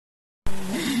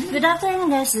Good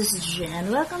afternoon guys, this is Jen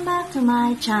and welcome back to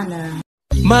my channel.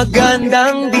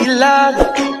 Magandang dilag,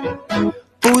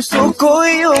 puso ko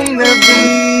yung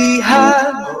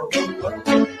nabihag.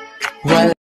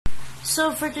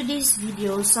 So for today's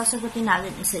video, sasagutin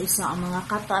natin isa-isa ang mga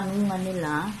katanungan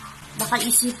nila. Baka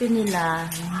isipin nila,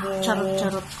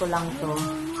 charot-charot ko lang to.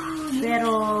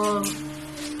 Pero,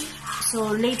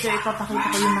 so later ipapakita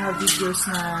ko yung mga videos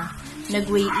na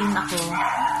nag-weigh-in ako.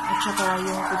 At saka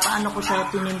yung kung paano ko siya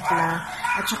tinimpla.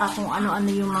 At saka kung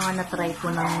ano-ano yung mga na-try ko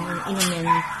ng inumin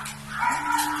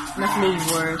na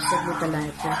flavor sa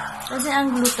GLUTALIPO. Kasi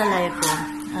ang GLUTALIPO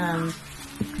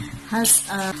has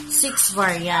 6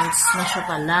 variants na siya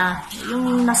pala.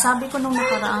 Yung nasabi ko nung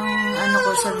nakaraang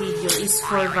ko sa video is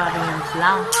 4 variants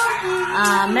lang.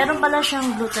 Meron pala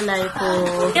siyang GLUTALIPO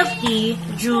milk tea,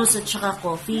 juice, at saka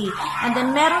coffee. And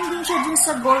then meron din siya din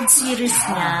sa gold series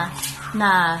niya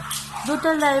na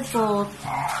GLUTALIPO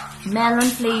melon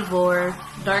flavor,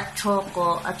 dark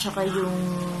choco, at saka yung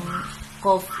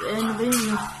coffee, ano ba yun,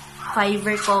 yung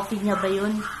fiber coffee niya ba yun?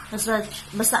 Basta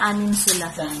 6 sila.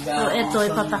 So, ito,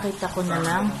 ipapakita ko na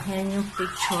lang. Ayan yung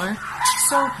picture.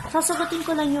 So, sasagutin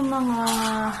ko lang yung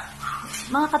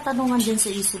mga katanungan din sa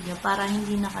isip niyo para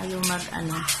hindi na kayo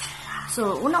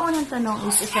So, unang-unang tanong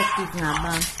is, effective nga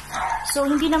ba? So,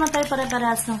 hindi naman tayo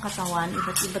pare-parehas ng katawan.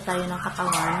 Iba't iba tayo ng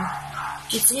katawan.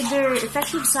 It's either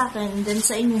effective sa akin, and then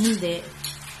sa inyo hindi.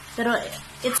 Pero,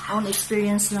 it's own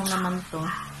experience lang naman to.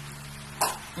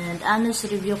 And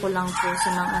honest review ko lang po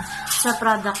sa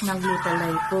product ng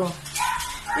GLUTALIPO.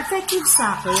 Effective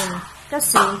sa akin.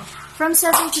 Kasi, from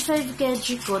 75 kg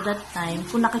ko that time,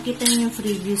 kung nakikita niyo yung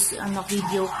previous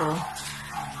video ko,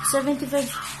 75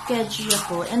 kg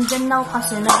ako. And then now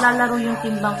kasi, naglalaro yung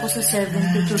timbang ko sa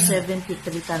 70 to 73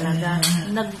 talaga.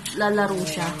 Naglalaro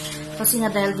siya. Kasi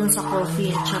nga dahil dun sa coffee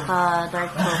at saka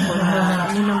dark chocolate na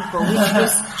ininom ko, which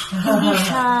is hindi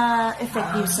siya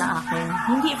effective sa akin.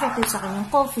 Hindi effective sa akin yung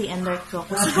coffee and dark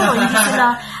chocolate. Siguro hindi sila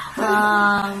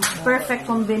perfect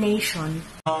combination.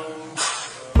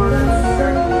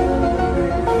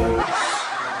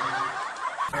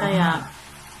 Kaya,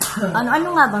 ano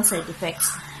nga bang side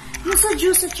effects? Yung sa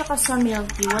juice at saka sa milk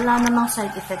tea, wala namang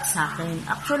side effects sa akin.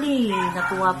 Actually,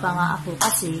 natuwa pa nga ako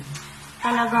kasi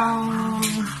talagang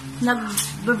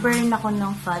nag-burn ako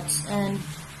ng fats and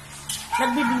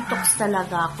nagdi-detox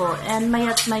talaga ako and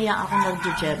maya't maya ako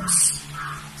nag-jebs.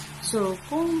 So,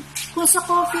 kung sa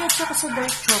coffee at saka sa dark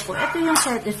choco, ito yung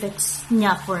side effects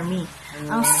niya for me.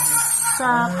 Ang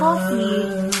sa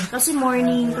coffee, kasi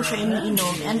morning ko siya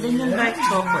iniinom and then yung dark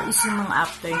choco is yung mga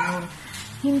afternoon.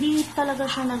 Hindi talaga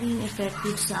siya naging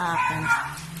effective sa akin.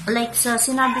 Like sa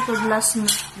sinabi ko last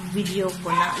video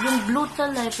ko na yung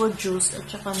GLUTALIPO juice at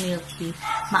saka milk tea,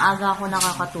 maaga ako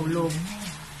nakakatulog.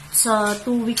 Sa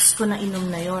 2 weeks ko na inom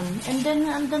na yon. And then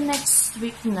on the next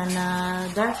week na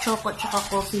dark choco at saka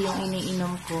coffee yung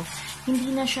iniinom ko,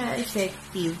 hindi na siya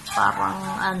effective. Parang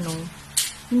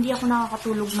hindi ako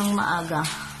nakakatulog ng maaga.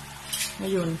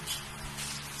 Ngayon,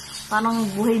 parang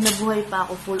buhay na buhay pa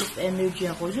ako, full of energy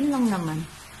ako. Yun lang naman.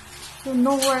 So,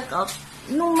 no workout.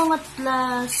 Nung mga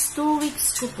last 2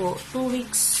 weeks ko po, 2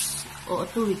 weeks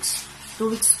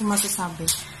ko masasabi,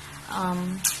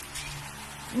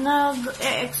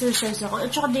 nag-exercise ako.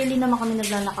 At saka daily naman kami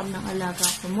naglalakad ng alaga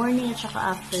ko. Morning at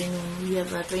saka afternoon, we have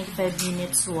a 25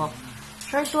 minutes walk.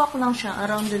 Short walk lang siya,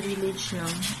 around the village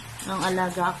lang, ng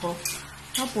alaga ko.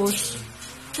 Tapos,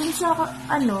 kung sa,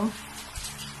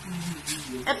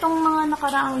 etong mga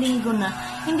nakaraang linggo na,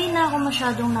 hindi na ako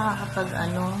masyadong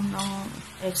nakakapag, ng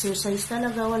exercise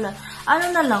talaga, wala.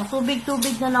 Na lang,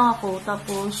 tubig-tubig na lang ako,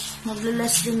 tapos,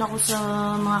 nagle-less din ako sa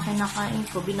mga kinakain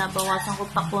ko, binabawasan ko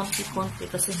pa konti-konti,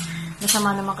 kasi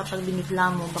masama naman kapag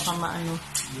binigla mo, baka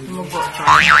umugo.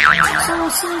 So,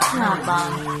 safe nga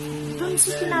ba? Doon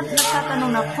si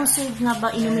nagtatanong na kung safe nga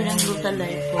ba inumin ang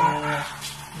GLUTALIPO.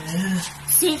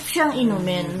 Safe siyang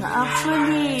inumin.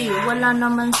 Actually, wala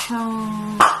naman siyang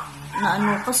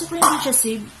kasi kung hindi siya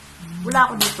safe, wala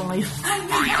ako dito ngayon.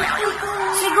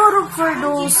 Siguro for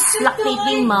those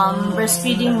lactating mom,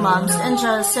 breastfeeding moms, and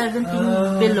just 17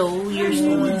 below years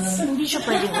old, hindi siya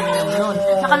pwedeng uminom yun.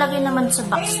 Nakalagay naman sa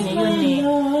box niya yun eh.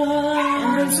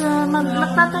 And then sa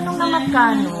magtatanong na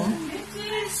magkano,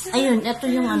 ayun, ito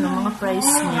yung mga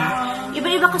price niya.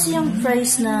 Iba-iba kasi yung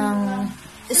price ng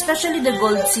especially the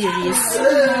gold series.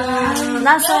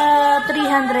 Nasa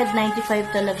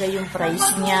 395 talaga yung price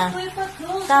niya.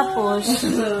 Tapos, 10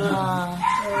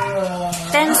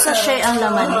 sachet ang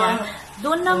laman niya.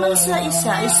 Doon naman sa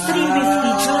isa is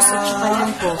 350 juice at saka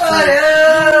yung coffee.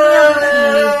 Yung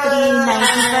milk tea,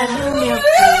 395 yung milk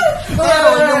tea.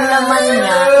 Pero yung laman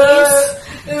niya is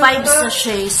 5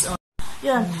 sachets.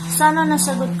 Yun, sana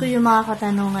nasagot ko yung mga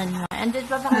katanungan nyo. And then,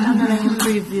 papakita ko na lang yung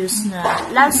previews na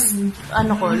last, yung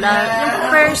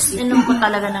first inom ko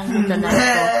talaga ng GLUTALIPO.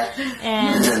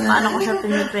 And, paano ko siya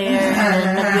prepare, and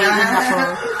then nag-waiting ako.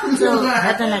 So,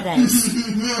 eto na guys.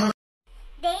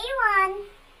 Day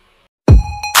 1.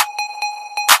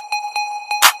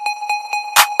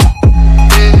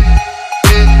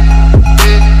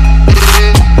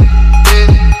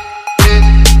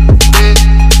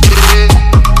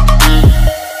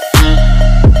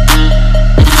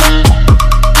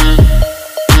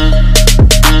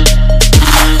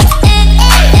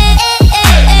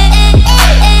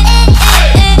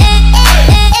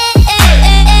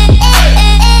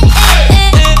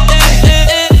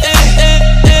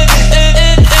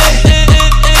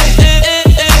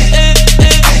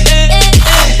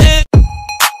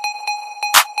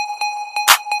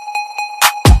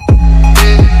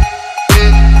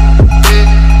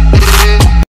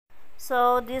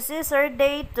 So, this is our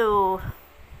day 2.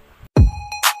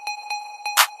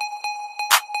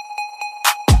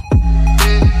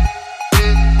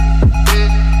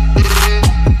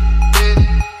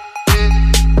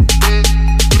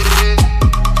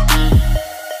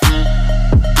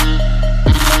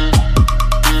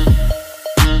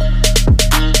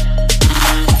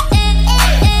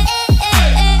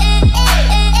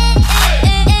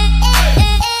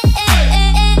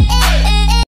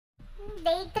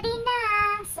 Day 3 na.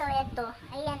 So, ito.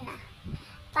 Ayan na.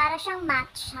 Para siyang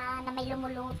matcha na may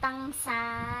lumulutang sa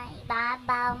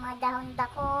ibabaw, mga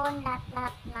dahon-dahon,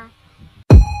 lahat-lahat na.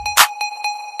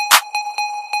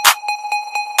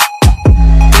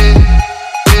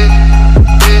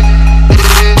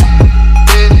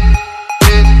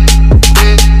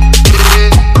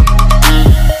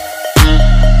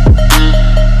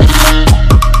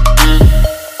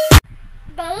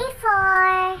 Day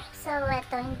 4. So,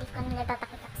 ito, hindi ko nila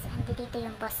papakita kasi hindi dito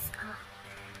yung boss ko.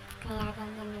 Kaya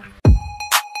ganyan lang.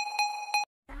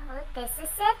 So, this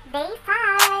is it. Day 5.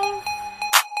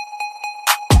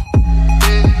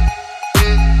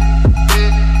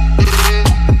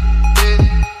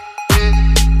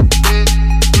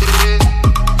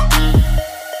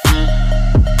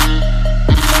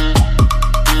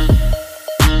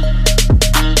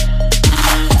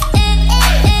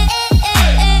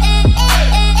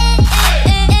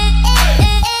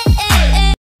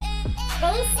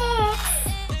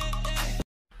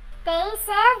 Day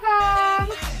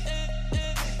 7.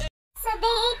 So,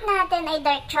 day 8 natin ay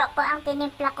dark choco ang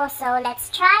tinimpla ko. So, let's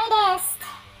try this.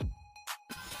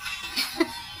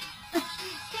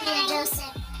 Kaya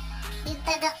Joseph, yung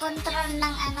taga-control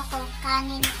ng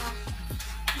kanin ko.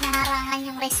 Naharangan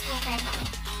yung rice cooker ko.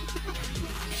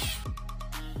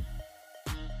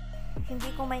 Hindi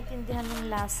ko maintindihan yung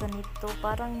lasa nito.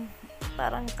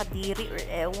 Parang kadiri or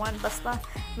ewan. Basta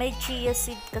may chia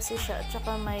seed kasi siya at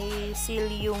saka may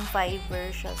psyllium fiber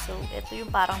siya. So, ito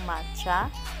yung parang matcha.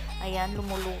 Ayan,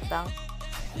 lumulutang.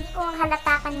 Hindi ko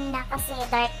halata kanina kasi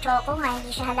dark choco nga.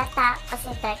 Hindi siya halata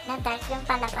kasi dark na dark yung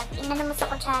pala. Pag inano mo sa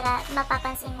kutsara,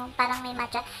 mapapansin mo parang may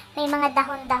matcha. May mga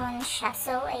dahon-dahon siya.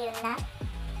 So, ayun na.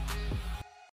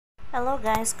 Hello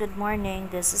guys, good morning.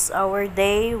 This is our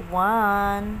day 1.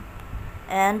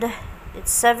 And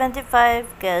it's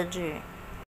 75 kg.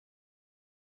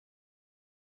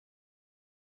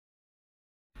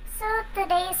 So,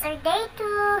 today is our day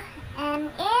 2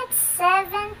 and it's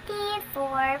 74.25.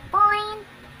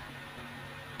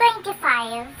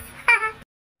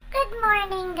 Good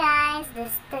morning guys!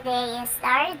 Today is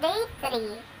our day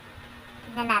 3.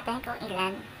 Tignan natin kung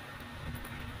ilan.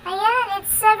 Ayan,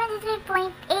 it's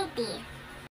 73.80.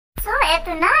 So,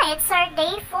 eto na, it's our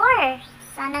day 4.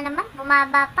 Sana naman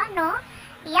bumaba pa, no?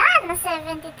 Yan, na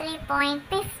 73.50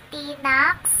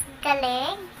 naks.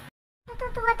 Galing.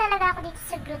 Natutuwa talaga ako dito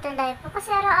sa GLUTALIPO kasi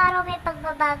araw-araw may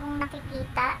pagbabagong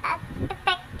nakikita at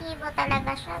epektibo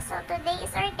talaga siya. So, today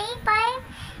is our day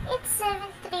 5. It's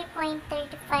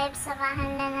 73.35.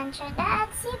 Samahan na ng tiyaga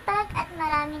at sipag at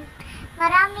maraming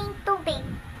tubig.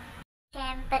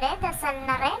 Siyempre, dasal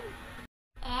na rin.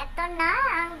 Eto na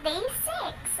ang day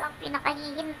 6. Ang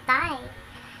pinakahihintay.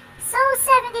 So,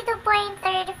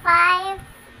 72.35.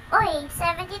 Uy,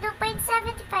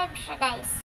 72.75 siya,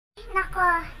 guys. Nako,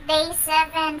 day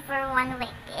 7 for 1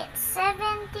 week. It's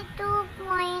 72.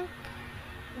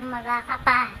 Lumaga ka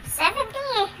pa. 70!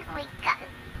 Oh my God.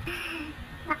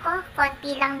 Nako,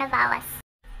 konti lang nabawas.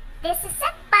 This is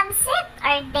it, pansit,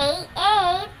 or day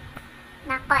 8.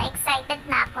 Nako, excited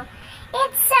na ako.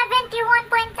 It's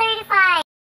 71.35.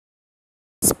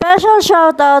 Special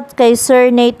shoutout kay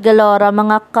Sir Nate Galora,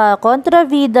 mga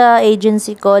ka-Contravida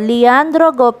agency ko,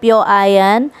 Leandro Gopio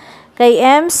Ayan, kay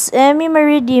Emmy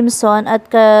Marie Dimson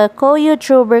at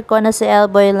co-YouTuber ko na si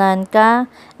Elboy Lanca,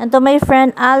 and to my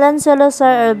friend Alan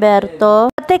Salazar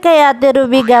Alberto, pati kay Ate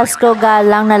Ruby Gasco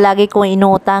Galang na lagi kong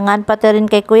inuutangan, pati rin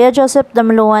kay Kuya Joseph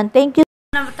Damluan. Thank you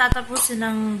na tatapusin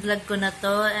ng vlog ko na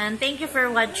to, and thank you for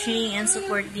watching and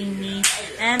supporting me.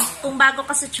 And kung bago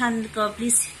ka sa channel ko,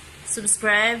 please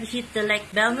subscribe, hit the like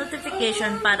bell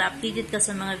notification para updated ka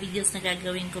sa mga videos na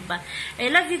gagawin ko pa. I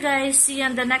love you guys. See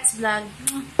you on the next vlog.